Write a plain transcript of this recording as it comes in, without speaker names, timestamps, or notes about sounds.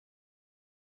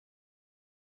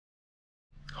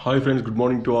Hi friends, good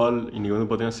morning to all. இன்னைக்கு வந்து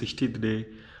பார்த்தீங்கன்னா 60th day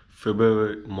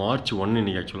March 1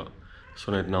 இன்னைக்கு ஆக்சுவலாக. ஸோ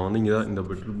நான் வந்து இங்கே தான் இந்த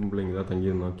பெட்ரூமில் இங்கே தான்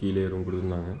தங்கியிருந்தோம். கீழே ரூம்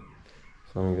கொடுத்துருந்தாங்க.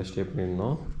 ஸோ அவங்க இங்கே ஸ்டே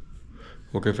பண்ணியிருந்தோம்.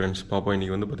 ஓகே ஃப்ரெண்ட்ஸ், பாப்பா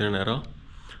இன்றைக்கி வந்து பார்த்தீங்கன்னா நேராக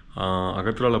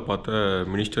அகர்தலாவில் பார்த்த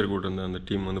மினிஸ்டர் கூட இருந்த அந்த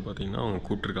டீம் வந்து பார்த்திங்கன்னா அவங்க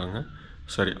கூப்பிட்ருக்காங்க.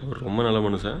 சரி, அவர் ரொம்ப நல்ல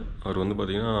மனுஷன். அவர் வந்து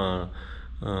பார்த்திங்கன்னா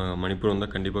மணிப்பூர்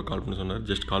வந்தால் கண்டிப்பாக கால் பண்ண சொன்னார்.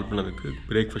 ஜஸ்ட் கால் பண்ணதுக்கு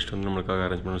பிரேக்ஃபாஸ்ட் வந்து நம்மளுக்காக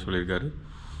அரேஞ்ச் பண்ண சொல்லியிருக்காரு.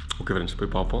 ஓகே ஃப்ரெண்ட்ஸ்,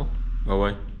 போய் பார்ப்போம்.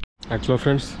 பாய். ஆக்சுவலாக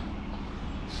ஃப்ரெண்ட்ஸ்,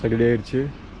 Saturday ஆயிடுச்சு.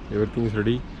 Every thing is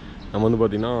ready. நம்ம வந்து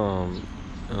பார்த்திங்கன்னா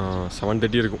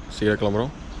 7:30 இருக்கும். சீக்கிரம்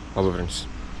கிளம்புறோம். பாப்பா ஃப்ரெண்ட்ஸ்.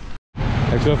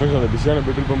 ஆக்சுவலாக ஃப்ரெண்ட்ஸ், அந்த பிஸியான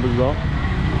பெட்ரோல் பம்புக்கு தான்.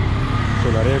 ஸோ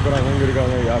நிறைய பேர் அங்கங்கே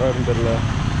இருக்காங்க. யாரும் தெரில.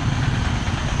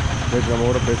 நேற்று நம்ம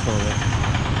கூட பேசுவாங்க.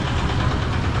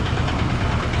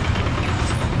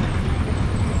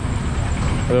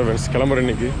 அதான் ஃப்ரெண்ட்ஸ், கிளம்புறேன்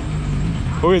இன்னைக்கு.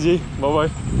 ஓகே ஜி,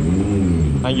 பாய்.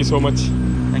 Thank you so much.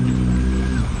 தேங்க்யூ.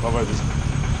 பாய் ஜி.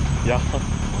 யா.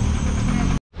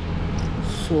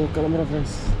 ஸோ கிளம்புறேன்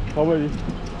ஃப்ரெண்ட்ஸ். பாய்.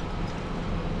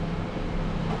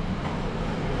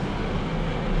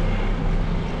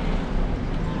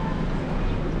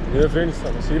 இதே ஃப்ரெண்ட்ஸ்,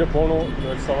 நம்ம சீக்கிரம் போகணும்.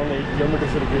 7-8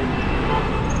 கிலோமீட்டர்ஸ் இருக்குது.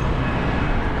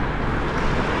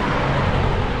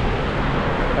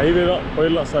 ஹைவே தான்,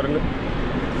 போயிடலாம் சார்னு.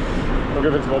 Okay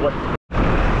friends, bye.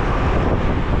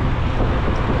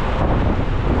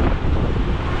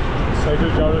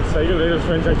 Cycle riders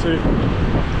friends actually.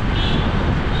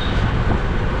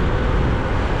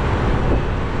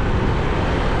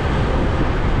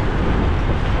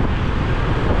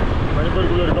 Manipur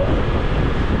kulla irukom.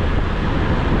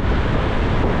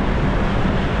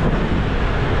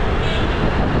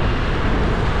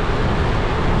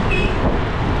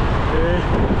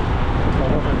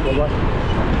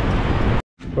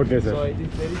 Okay sir. So it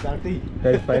is very dirty.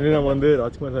 Guys, finally we வந்து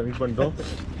Rajkumar sir meet பண்ணிட்டோம்.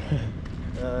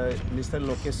 Mr.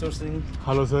 Lokeshwar Singh.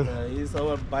 Hello sir. He is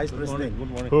our vice president. Good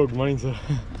morning. Oh, good morning sir.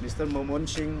 Mr. Mohan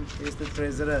Singh is the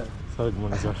treasurer. Sir, good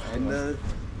morning sir. And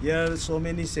here so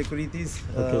many securities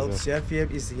Okay, of CRPF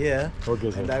is here. Okay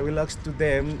sir. And I will ask to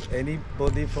them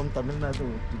anybody from Tamil Nadu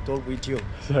to talk with you.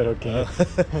 Sir, okay.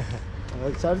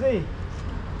 Sarji.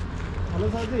 Hello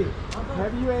Sarji.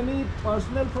 Have you any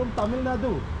personnel from Tamil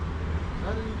Nadu?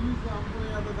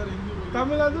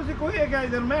 Tamil Nadu से कोई है क्या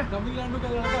इधर में? तमिलनाडु का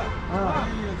लड़का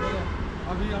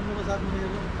अभी हम लोग के साथ में है.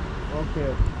 ओके.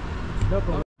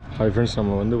 ஹாய் ஃப்ரெண்ட்ஸ்,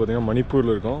 நம்ம வந்து பார்த்திங்கன்னா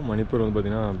மணிப்பூரில் இருக்கோம். மணிப்பூர் வந்து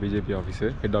பார்த்திங்கன்னா பிஜேபி ஆஃபீஸு,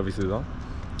 ஹெட் ஆஃபீஸு தான்,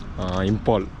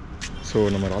 இம்பால். ஸோ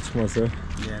நம்ம ராஜ்குமார் சார்.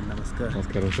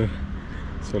 நமஸ்காரம் சார்.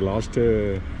 ஸோ லாஸ்ட்டு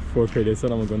 4-5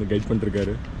 டேஸாக நமக்கு வந்து கைட்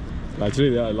பண்ணிருக்காரு. Actually,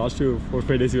 last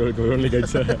 4-5 days you were only guide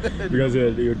sir, because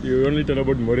you only tell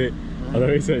about Moreh.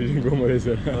 Otherwise, I didn't go Moreh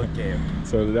sir. Okay.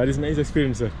 So that is nice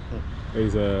experience sir. There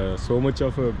is so much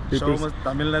of people. So much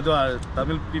Tamil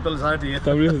people are here.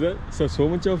 Tamil sir. So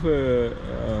much of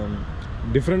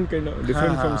different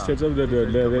from states of that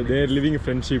they are living a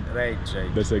friendship. Right.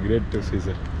 That's a great to see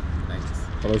sir. Nice.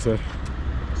 Hello sir.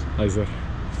 Hi sir.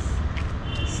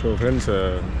 So friends,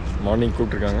 morning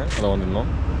கூப்பிட்ருக்காங்க, அதான் வந்துருந்தோம்.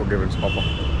 Okay friends, பார்ப்போம்.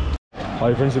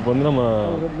 Hi friends, இப்போ வந்து நம்ம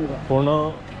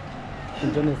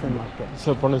International market.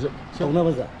 Sir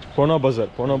போனா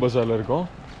பஜாரில் இருக்கோம்.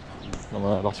 நம்ம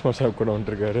Rajkumar sir கூட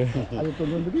வந்துருக்காரு.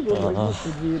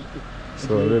 ஸோ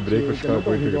வந்து பிரேக்ஃபாஸ்ட்டாக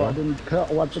போயிட்டுருக்கோம்.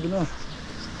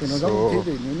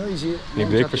 நீ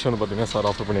பிரேக்ஃபாஸ்ட் வந்து பார்த்தீங்கன்னா சார்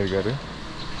ஆஃபர் பண்ணியிருக்காரு.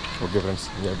 ஓகே ஃப்ரெண்ட்ஸ்,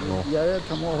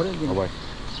 பாய்.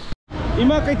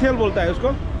 इमा कैथल बोलता है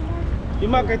उसको.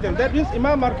 इमा कैथल. That means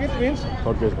इमा market means.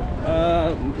 Okay sir.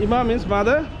 इमा means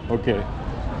mother. Okay.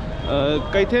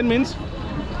 Kaithal means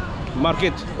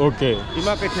market. Okay.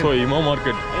 Ima Kaithal. So Ima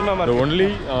market. The only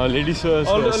ladies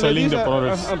all the selling ladies the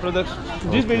products. Products.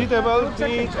 This vegetable,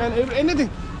 fish, and anything.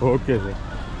 Okay sir.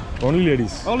 Only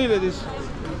ladies. Only ladies.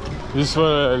 This is for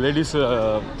ladies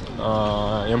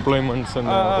employments and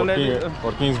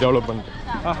working is development.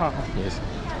 Yes.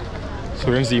 So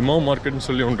friends, Ima market னு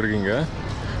சொல்லி ஒன்று இருக்குங்க.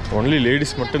 Only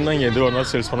ladies மட்டும்தான் இங்கே எது வேணாலும்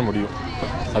sales பண்ண முடியும்.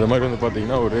 அது மாதிரி வந்து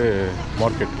பார்த்தீங்கன்னா ஒரு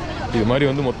மார்க்கெட். இது மாதிரி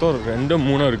வந்து மொத்தம்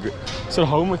 2-3 இருக்குது. Sir,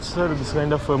 how much sir this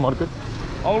kind of market?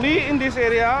 Only in this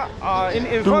area, in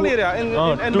Imphal area, in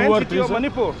main city of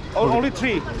Manipur, only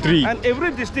 3. And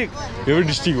every district.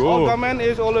 Oh. Government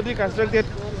is already constructed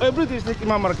every district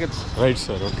Ima markets. Right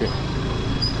sir, okay.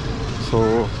 So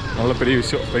நல்ல பெரிய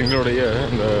விஷயம். பெண்களுடைய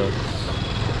இந்த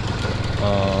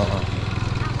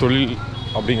தொழில்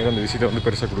அப்படிங்கிற அந்த விஷயத்தை வந்து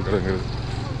பெருசாக கொடுக்குறதுங்கிறது.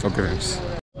 ஓகே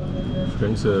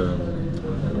ஃப்ரெண்ட்ஸ்,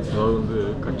 அதாவது வந்து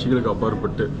கட்சிகளுக்கு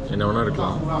அப்பாற்பட்டு என்ன வேணால்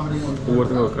இருக்கலாம்,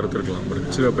 ஒவ்வொருத்தரும் ஒரு கருத்து இருக்கலாம். பட்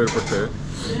கட்சிகளுக்கு அப்பாற்பட்டு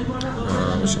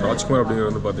மிஸ்டர் ராஜ்குமார்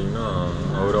அப்படிங்கிறது வந்து பார்த்திங்கன்னா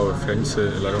அவர் ஃப்ரெண்ட்ஸு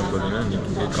எல்லோரும் வந்து பார்த்திங்கன்னா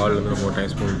இன்றைக்கி காலிலேருந்து ரொம்ப டைம்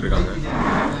ஸ்பெண்ட் பண்ணிட்டுருக்காங்க.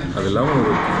 அது இல்லாமல்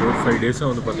ஒரு 4-5 டேஸாக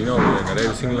வந்து பார்த்திங்கன்னா அவர் நிறைய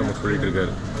விஷயங்கள் நமக்கு சொல்லிகிட்டு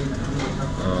இருக்காரு.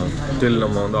 டில்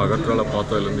நம்ம வந்து அகற்றால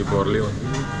பார்த்ததுலேருந்து இப்போ வரலையும் வந்து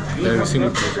நிறைய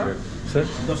விஷயங்கள் பண்ணிட்டு இருக்காரு.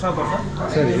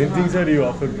 Sir anything sir you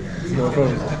offer no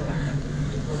problem.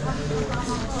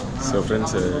 So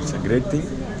friends, it's a great thing.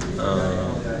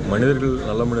 மனிதர்கள்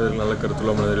நல்ல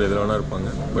கருத்துள்ள மனிதர்கள் எதில் வேணா இருப்பாங்க.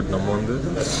 பட் நம்ம வந்து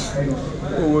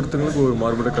ஒவ்வொருத்தங்களுக்கும் ஒரு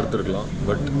மாறுபட்ட கருத்து இருக்கலாம்.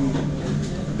 But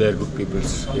they are good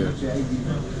peoples here.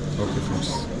 Okay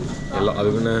friends,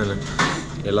 அதுக்குன்னு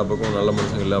எல்லா பக்கமும் நல்ல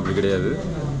மனுஷங்க இல்லை அப்படி கிடையாது.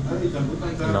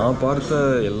 நான் பார்த்த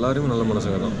எல்லாருமே நல்ல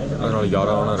மனுஷங்க தான். அதனால்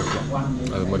யாராக வேணா இருக்கலாம்.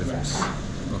 அது மாதிரி ஃப்ரெண்ட்ஸ்.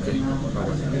 ஓகே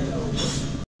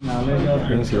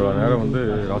ஃப்ரெண்ட்ஸ், இவ்வளோ நேரம் வந்து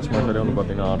ராஜ்குமார் சாரே வந்து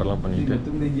பார்த்திங்கன்னா ஆர்டர்லாம் பண்ணிவிட்டு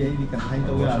வந்து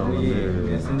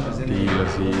டீ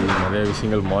லஸ்ஸி நிறைய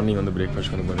விஷயங்கள் மார்னிங் வந்து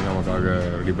பிரேக்ஃபாஸ்ட் வந்து பார்த்திங்கன்னா நமக்காக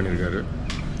ரெடி பண்ணியிருக்காரு.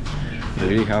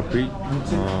 Very happy.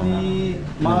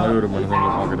 இந்த மாதிரி ஒரு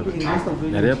மனுஷங்களை பார்க்குறது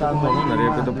நிறைய பேர் பார்த்தோம், நிறைய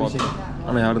பேர்த்த பார்த்தோம்.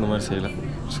 ஆனால் யாரும் இந்த மாதிரி செய்யலை.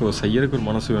 ஸோ செய்யறதுக்கு ஒரு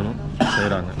மனசு வேணும்,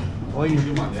 செய்கிறாங்க.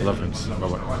 அதான் ஃப்ரெண்ட்ஸ்.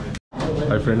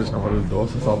 ஹாய் ஃப்ரெண்ட்ஸ், நம்ம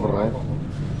தோசை சாப்பிட்றோம்.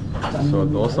 ஸோ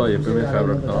தோசை எப்பவுமே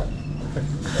ஃபேவரட் தான்.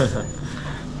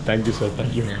 Thank you sir,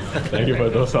 thank you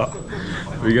for dosa.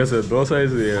 Because dosa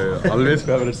is always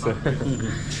favourite sir.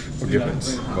 Okay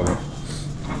friends, bye.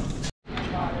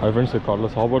 Hi friends, காலைல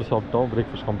சாப்பாடு சாப்பிட்டோம்,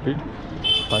 பிரேக்ஃபாஸ்ட் கம்ப்ளீட்.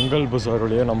 தங்கல் பசார்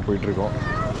வழியாக நம்ம போயிட்டுருக்கோம்.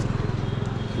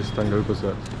 Is Dangal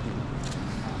Bazar.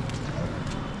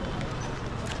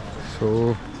 ஸோ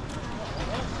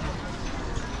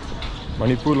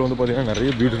மணிப்பூரில் வந்து பார்த்திங்கன்னா நிறைய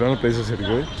பியூட்டிஃபுல்லான பிளேசஸ்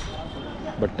இருக்குது.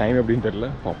 பட் டைம் எப்படின்னு தெரில,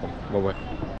 பார்ப்போம். Bye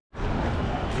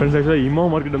friends. ஆக்சுவலாக இம்மா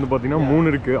மார்க்கெட் வந்து பார்த்தீங்கன்னா 3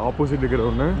 இருக்குது. ஆப்போசிட் இருக்கிற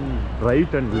ஒன்று,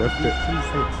 right and left.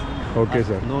 Okay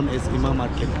sir. Known as Imma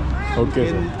market. Okay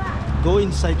sir. Go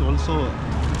inside also.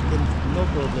 No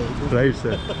problem. Right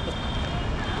sir.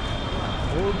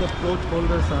 All the plot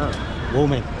holders are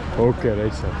women. Okay,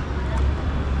 right sir.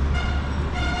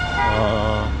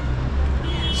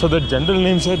 So the general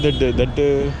name sir, that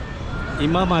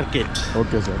Imma market.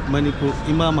 Okay sir. Manipur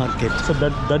Imma market. So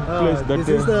that place,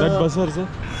 that bazaar sir.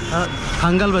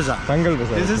 Thangal bazaar. Thangal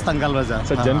bazaar. This is Thangal bazaar.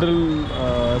 So general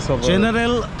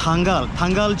General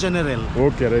Thangal General.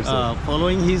 Okay, right sir.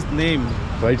 Following his name,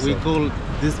 Right we sir. call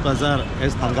this bazaar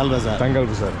as Thangal bazaar. Thangal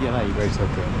bazaar. Yeah, right sir.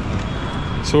 Okay.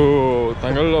 So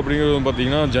தங்கல் அப்படிங்கிறது வந்து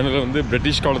பார்த்திங்கன்னா general வந்து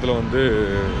British காலத்தில் வந்து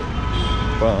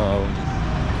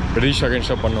British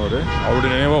அகேன்ஸ்டாக பண்ணவர். அவருடைய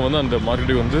நினைவாக வந்து அந்த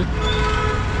மார்க்கெட்டுக்கு வந்து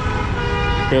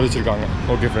பேர் வச்சுருக்காங்க.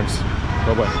 Okay friends,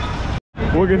 bye.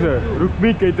 Okay sir.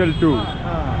 Rukmi கைத்தல் 2.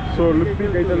 So Rukmi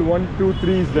கைத்தல் 1, 2,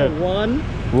 3 is there. 1,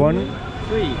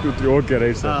 2, 3. Okay,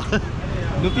 right sir.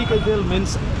 Nupi Keithal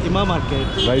means Imma market.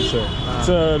 Right sir.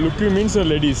 So Nupi means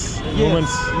ladies, Yes.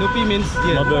 women's. Nupi means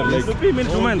Mother, like. Nupi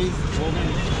means woman.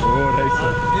 Oh, right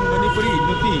sir. In Manipuri,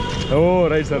 Nupi. Oh,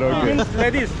 right sir. Okay.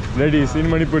 Ladies. Ladies in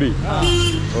Manipuri.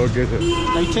 Okay sir.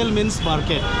 Keithal means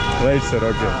market. Right sir.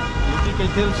 Okay. Nupi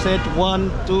Keithal set 1,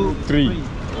 2, 3.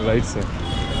 Right sir.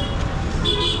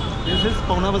 This is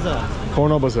Pauna bazaar.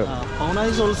 Pauna bazaar. Pauna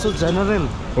is also general.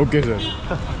 Okay sir.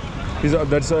 This is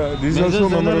Major also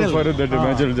memorable General. for that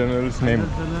Major General's name.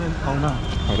 General Pauna.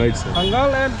 Right sir. Thangal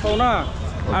and Pauna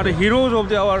are the heroes of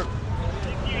our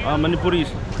Manipuris.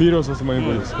 Heroes of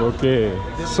Manipur. Okay.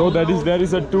 So there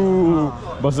is a 2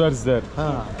 bazaars there.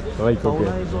 Right. Okay.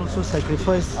 Pauna is also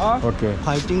sacrifice Okay.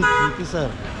 fighting British.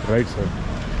 Right sir.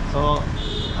 So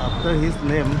after his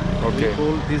name, Okay. we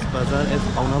call this bazaar as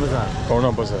Pauna bazaar. Pauna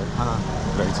bazaar.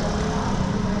 Right sir.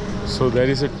 So there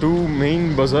is a 2 main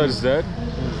bazaars there.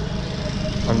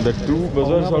 And the 2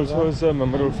 bazaars also is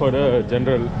memorable for a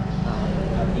general.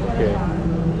 Okay.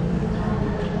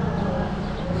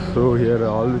 So here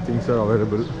all the things are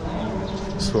available.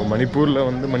 So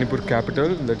Manipur capital,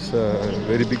 that's a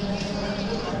very big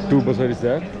 2 bazaar is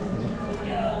there.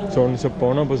 So one is a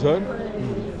Pauna bazaar,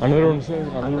 another one is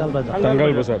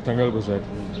Thangal bazaar.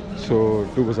 So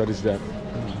 2 bazaar is there.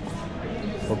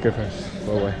 Okay friends,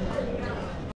 bye bye.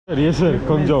 Yes sir,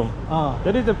 Kongjom.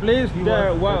 That is the place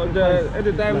at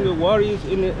the time the war is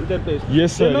in that place.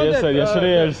 Yes sir, You know yes that, sir.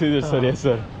 Yesterday I see this sir, yes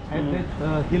sir. And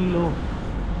that hill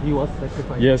he was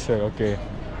sacrificed. Yes sir, okay.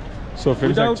 So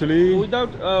friends actually.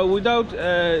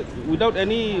 Without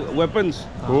any weapons,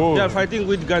 Oh. they are fighting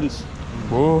with guns.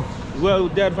 Oh, Well,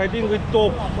 they are fighting with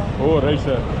top, oh right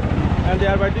sir. and they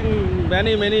are fighting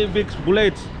many big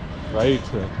bullets, Right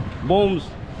sir. bombs,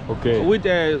 Okay. with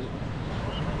a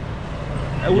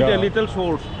Yeah. little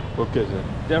sword. Okay sir.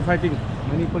 They are fighting.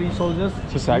 Manipuri soldiers.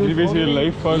 So sacrifice your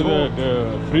life for the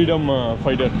freedom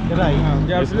fighter. Right.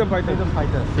 They are freedom fighters.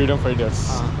 Freedom fighters.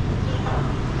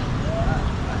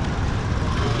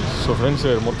 So friends,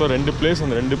 மொத்தம் 2 place,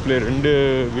 அந்த 2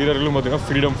 வீரர்களும் பார்த்தீங்கன்னா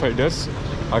freedom fighters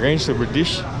against the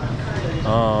British.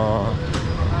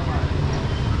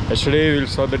 Yesterday we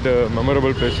saw that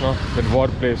memorable place, that war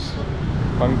place,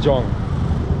 Pangjong.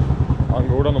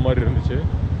 அங்கே கூட அந்த மாதிரி இருந்துச்சு,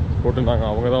 போட்டுருந்தாங்க,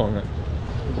 அவங்க தான் அவங்க.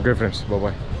 Okay friends, bye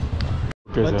bye.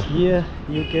 Okay, but sir. here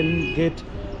you can get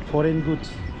foreign goods.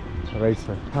 Right,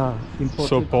 sir. Imported.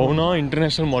 So Pune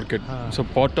International Market. So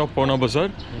part of Pune Bazaar,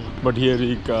 but here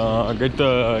we get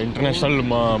the international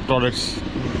products.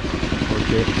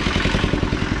 Okay.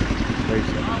 Right,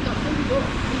 sir.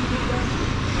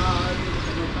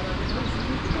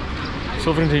 So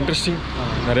friends, interesting.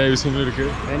 நிறைய விஷயங்கள் இருக்கு.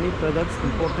 Many products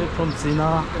imported from China,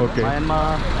 Okay. Myanmar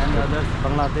and others,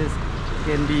 Bangladesh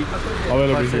can be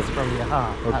Available purchased here. from here.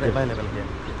 Okay. Are available here.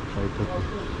 Right,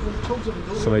 okay.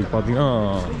 So like பார்த்தீங்கன்னா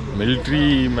military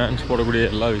mens போடக்கூடிய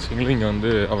எல்லா விஷயங்களும் இங்கே வந்து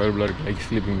அவைலபிளாக இருக்குது. லைக்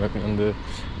ஸ்லீப்பிங் பேக் வந்து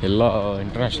எல்லா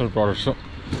இன்டர்நேஷ்னல் ப்ராடக்ட்ஸும்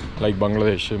லைக்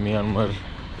பங்களாதேஷ், மியான்மர்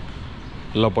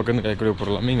எல்லா பக்கம் கிடைக்கக்கூடிய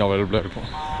பொருள் எல்லாமே இங்கே அவைலபிளாக இருக்கும்.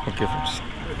 Okay friends.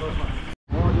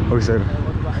 Okay sir.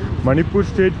 Manipur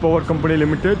state power company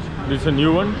limited, it's a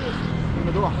new one.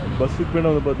 பஸ்ஸுக்கு பின்னாடி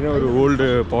வந்து பார்த்தீங்கன்னா ஒரு ஓல்டு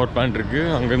பவர் பிளான்ட் இருக்குது.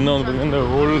 அங்கேருந்து வந்து பார்த்தீங்கன்னா இந்த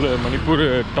ஓல்டு மணிப்பூர்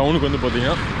டவுனுக்கு வந்து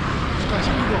பார்த்தீங்கன்னா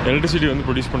எலக்ட்ரிசிட்டி வந்து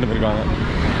ப்ரொடியூஸ் பண்ணியிருக்காங்க.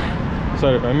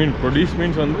 Sir I mean produce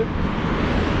means வந்து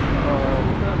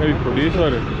maybe produce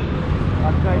R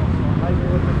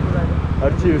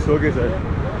அர்ச்சீவ்ஸ். Okay sir.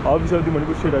 Office of the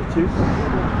Manipur state அர்ச்சீவ்ஸ்.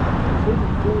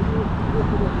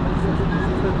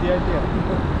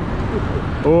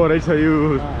 O right sir, you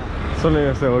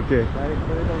சொல்லுங்க sir. Okay.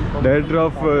 Director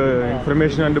of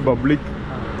information and public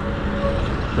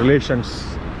relations.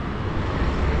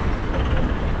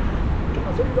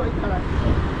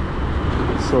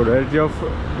 So director of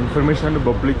information and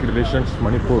public relations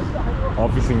Manipur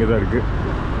office இங்கே தான் இருக்குது.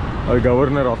 அது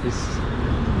governor office.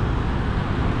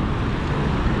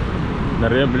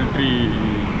 நிறைய military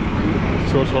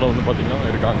சோர்ஸோடு வந்து பார்த்திங்கன்னா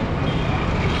இருக்காங்க.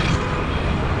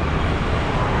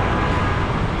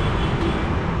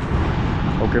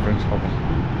 Okay friends, பார்ப்போம்.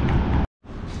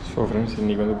 ஸோ ஃப்ரெண்ட்ஸ்,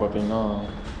 இன்றைக்கி வந்து பார்த்திங்கன்னா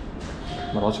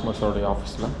ராஜ்குமார் சாருடைய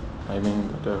ஆஃபீஸில், ஐ mean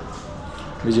that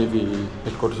BJP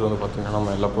head quarters வந்து பார்த்திங்கன்னா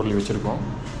நம்ம எல்லா பொருளையும் வச்சுருக்கோம்.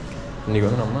 இன்றைக்கி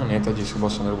வந்து நம்ம நேதாஜி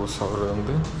சுபாஷ் சந்திர போஸ் அவர்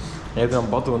வந்து நேற்று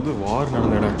நம்ம பார்த்து வந்து வார்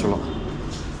நடந்த இடம். ஆக்சுவலாக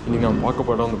இன்றைக்கி நம்ம பார்க்க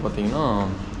போகிற இடம் வந்து பார்த்திங்கன்னா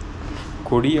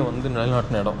கொடியை வந்து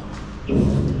நிலைநாட்டின இடம்.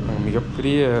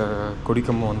 மிகப்பெரிய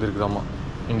கொடிக்கம்பம் வந்து இருக்குதாம்மா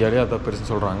இந்தியாவிலே, அதான்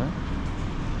பெருசுன்னு சொல்கிறாங்க.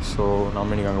 ஸோ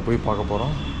நம்ம இன்றைக்கி அங்கே போய் பார்க்க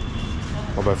போகிறோம்.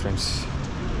 Bye friends.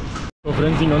 ஸோ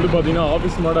ஃப்ரெண்ட்ஸ், இங்கே வந்து பார்த்திங்கன்னா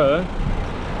ஆஃபீஸ் மாட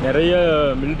நிறைய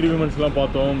மிலிட்ரி விமன்ஸ்லாம்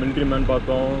பார்த்தோம், மிலிட்ரி மேன்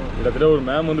பார்த்தோம். கிட்டத்தட்ட ஒரு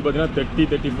மேம் வந்து பார்த்திங்கன்னா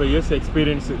 30-35 இயர்ஸ்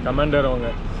எக்ஸ்பீரியன்ஸு, கமாண்டர். அவங்க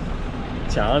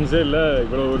சான்ஸே இல்லை,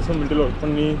 இவ்வளோ வருஷம் மிலிட்ரியில் ஒர்க்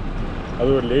பண்ணி அது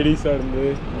ஒரு லேடிஸாக இருந்து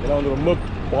இதெல்லாம் வந்து ரொம்ப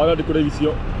பாராட்டக்கூடிய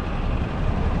விஷயம்.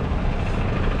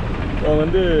 அவங்க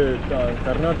வந்து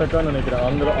கர்நாடகான்னு நினைக்கிறேன்,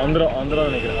 ஆந்திரா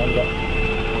நினைக்கிறேன், ஆந்திரா.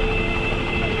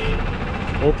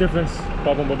 ஓகே ஃப்ரெண்ட்ஸ்,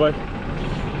 பார்ப்போம். பாய்.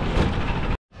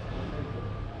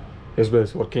 Yes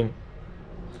brother, working.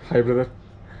 Hi brother.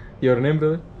 Your name,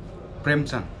 brother?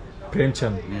 Premchand.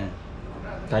 Premchand. Yeah.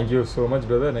 Thank you so much,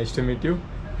 brother. Nice to meet you.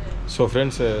 So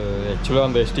friends, ஆக்சுவலாக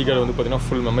அந்த எஸ்டி கார்டு வந்து பார்த்திங்கன்னா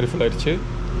ஃபுல் மெமரி ஃபுல் ஆயிடுச்சு.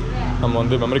 நம்ம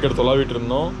வந்து மெமரி கார்டு தொலாவிட்டு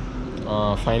இருந்தோம்.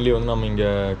 Finally வந்து நம்ம இங்கே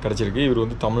கிடச்சிருக்கு. இவர்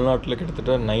வந்து தமிழ்நாட்டில்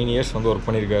கிட்டத்தட்ட 9 இயர்ஸ் வந்து ஒர்க்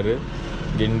பண்ணியிருக்காரு.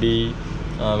 கிண்டி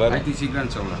வேறு ITC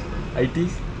Grand Savla.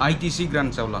 ITC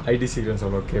Grand Savla.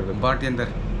 Okay brother. Bartender.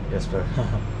 Yes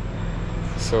brother.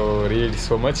 So really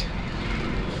so much.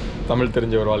 Tamil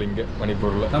தெரிஞ்ச ஒரு ஆள் இங்கே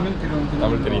மணிப்பூரில். தமிழ்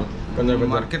தெரியும் கொஞ்சம்.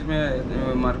 मार्केट में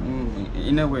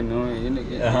इन अ वे नो इन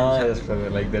हाँ, yes brother,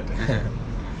 like that.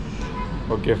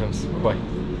 Okay friends, bye.